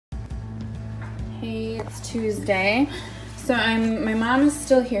Hey, it's Tuesday. So my mom is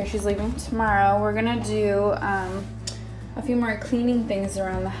still here. She's leaving tomorrow. We're gonna do a few more cleaning things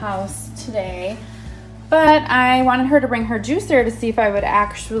around the house today. But I wanted her to bring her juicer to see if I would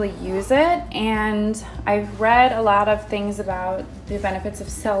actually use it. And I've read a lot of things about the benefits of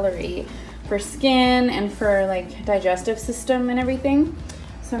celery for skin and for like digestive system and everything.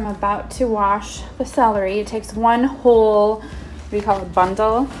 So I'm about to wash the celery. It takes one whole, what do you call it,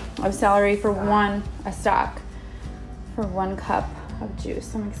 bundle of celery for a stalk for 1 cup of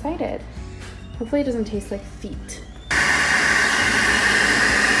juice. I'm excited. Hopefully it doesn't taste like feet.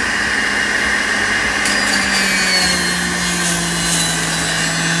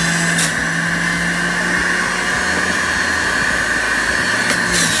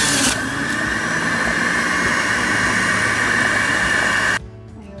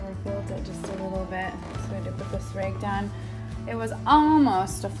 It was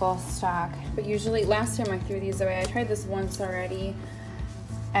almost a full stock, but usually last time I threw these away, I tried this once already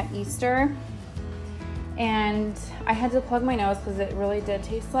at Easter, and I had to plug my nose because it really did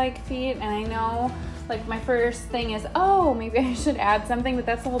taste like feet. And I know, like, my first thing is, oh, maybe I should add something, but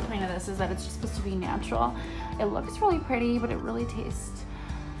that's the whole point of this, is that it's just supposed to be natural. It looks really pretty, but it really tastes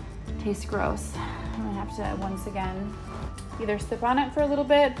gross. I'm gonna have to, once again, either sip on it for a little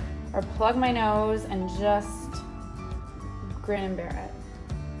bit or plug my nose and just grin and bear it.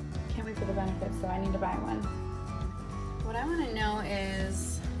 Can't wait for the benefits, so I need to buy one. What I want to know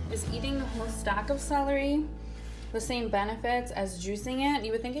is eating the whole stalk of celery the same benefits as juicing it?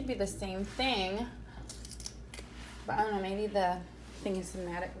 You would think it'd be the same thing, but I don't know, maybe the thing is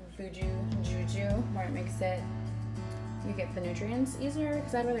somatic juju, where it makes it, you get the nutrients easier,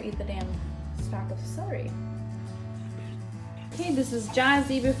 because I'd rather eat the damn stalk of celery. Okay, this is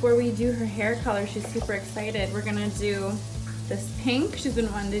Jazzy. Before we do her hair color, she's super excited. We're gonna do this pink. She's been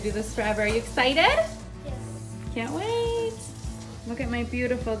wanting to do this forever. Are you excited? Yes. Can't wait. Look at my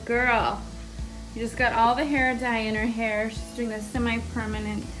beautiful girl. You just got all the hair dye in her hair. She's doing this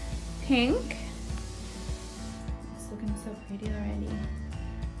semi-permanent pink. It's looking so pretty already.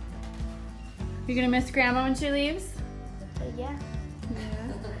 You gonna miss Grandma when she leaves? Yeah.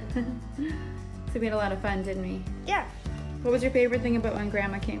 Yeah. So we had a lot of fun, didn't we? Yeah. What was your favorite thing about when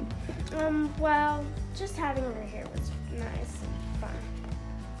Grandma came? Well, just having her here was nice and fun.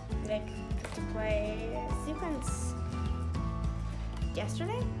 Like, to play sequence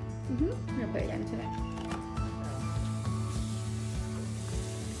yesterday? Mm-hmm. We're gonna play again today.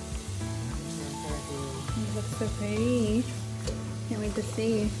 It looks so pretty. Can't wait to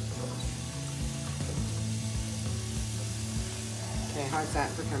see. Okay, how's that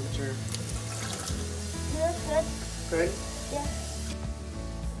for temperature? Good. Good? Yeah.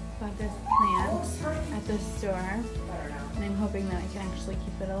 Bought this plant at the store, and I'm hoping that I can actually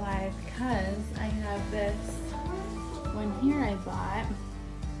keep it alive, because I have this one here I bought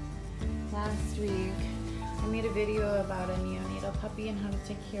last week. I made a video about a neonatal puppy and how to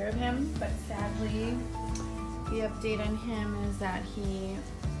take care of him, but sadly the update on him is that he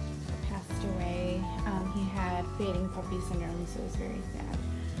passed away. He had fading puppy syndrome, so it was very sad.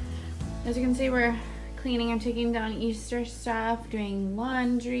 As you can see, we're cleaning. I'm taking down Easter stuff, doing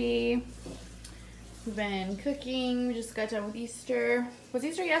laundry. We've been cooking. We just got done with Easter. Was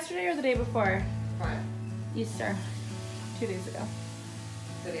Easter yesterday or the day before? What? Easter. 2 days ago.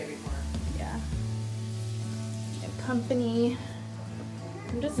 The day before. Yeah. And company.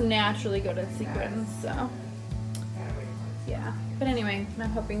 I'm just naturally good at sequins, so. Yeah. But anyway, I'm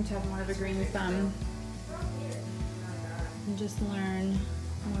hoping to have more of a green thumb and just learn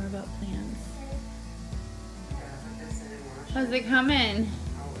more about plants. How's it coming?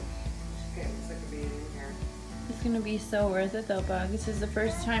 It's gonna be so worth it though, Bug. This is the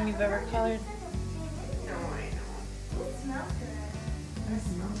first time you've ever colored. No, I know. It smells good. It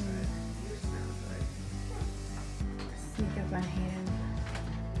smells good. You smell good. Sneak up on Hayden.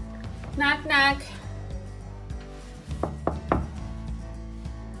 Knock, knock.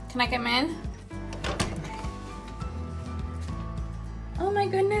 Can I come in? Oh my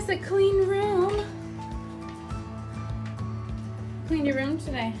goodness, a clean room. Cleaned your room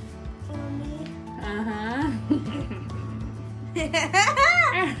today. Uh-huh.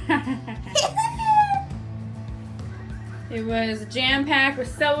 It was jam-packed with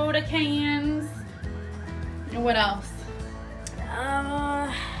soda cans. And what else?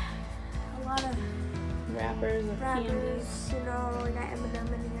 A lot of Wrappers of candy. rappers, you know, we got Eminem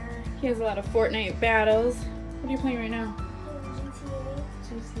in here. He has a lot of Fortnite battles. What are you playing right now? GTA.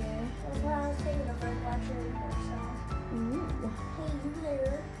 GTA. That's why I was thinking of like watching it myself. Ooh. Hey, you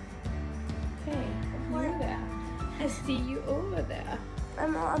there? Hey, you there? I see you over there.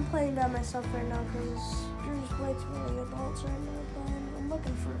 I'm playing by myself right now because there's way too many adults right now playing. I'm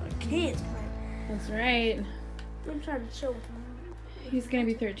looking for kids playing. That's right. I'm trying to chill with them. He's gonna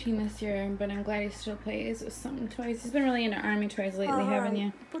be 13 this year, but I'm glad he still plays with some toys. He's been really into army toys lately, haven't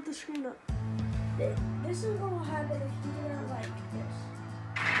you? Put the screen up. This is what will happen if you do not like this.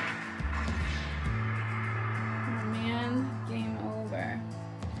 Oh man, game over.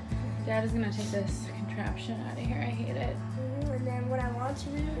 Dad is gonna take this contraption out of here. I hate it. And then what I want to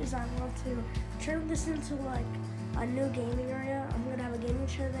do is I want to turn this into like a new gaming area. I'm gonna have a gaming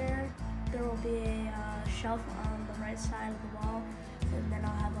chair there. There will be a shelf on the right side of the wall, and then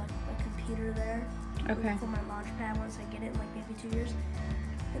I'll have like a computer there. Okay. For my launch pad once I get it in like maybe 2 years.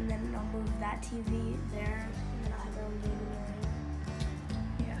 And then I'll move that TV there, and then I'll have my own gaming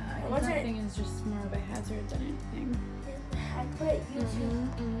area. Yeah, What's that it? thing is just more of a hazard than anything. I quit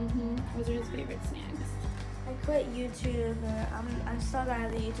YouTube. Those are his favorite snacks. I quit YouTube. I'm still gonna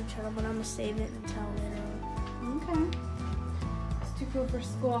have the YouTube channel, but I'm gonna save it until later. Okay. It's too cool for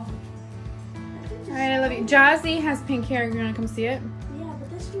school. All right, I love you. Jazzy has pink hair. You wanna come see it? Yeah, but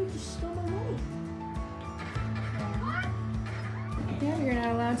this dude just stole my money. Yeah, you're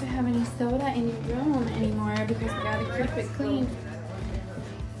not allowed to have any soda in your room anymore because we gotta keep it clean.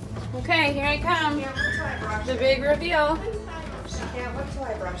 Okay, here I come. Can't wait till I brush The it. big reveal. She can't wait till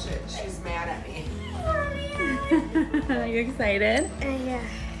I brush it. She's mad at me. Are you excited? Yeah.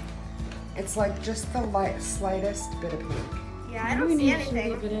 It's like just the slightest bit of pink. Yeah, I We don't need see to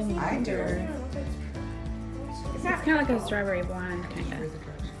anything. leave it in I do. here. It's It's not kind of like a strawberry blonde, kind Where's of. the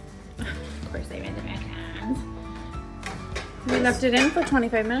brush? Of course, I made the back hands. We left it in for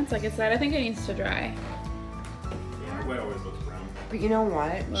 25 minutes, like I said. I think it needs to dry. Yeah, white always looks brown. But you know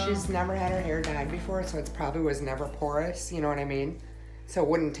what? Well. She's never had her hair dyed before, so it probably was never porous. You know what I mean? So it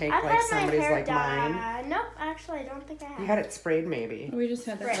wouldn't take I've like had my somebody's hair like mine. dyed. Nope, actually, I don't think I have. You had it sprayed maybe. We just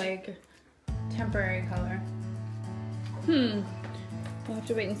had that, Right. like, temporary color. We'll have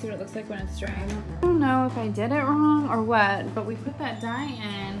to wait and see what it looks like when it's dry. I don't know if I did it wrong or what, but we put that dye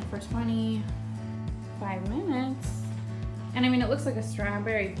in for 25 minutes. And I mean, it looks like a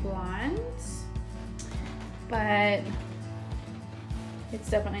strawberry blonde, but it's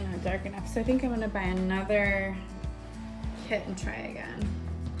definitely not dark enough. So I think I'm gonna buy another kit and try again.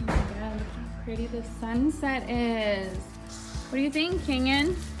 Oh my God, look how pretty the sunset is. What do you think,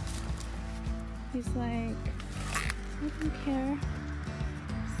 Kingen? He's like, I don't care.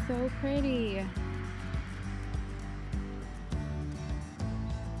 So pretty.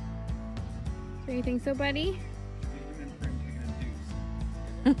 So you think so, buddy?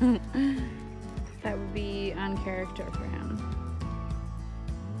 That would be on character for him.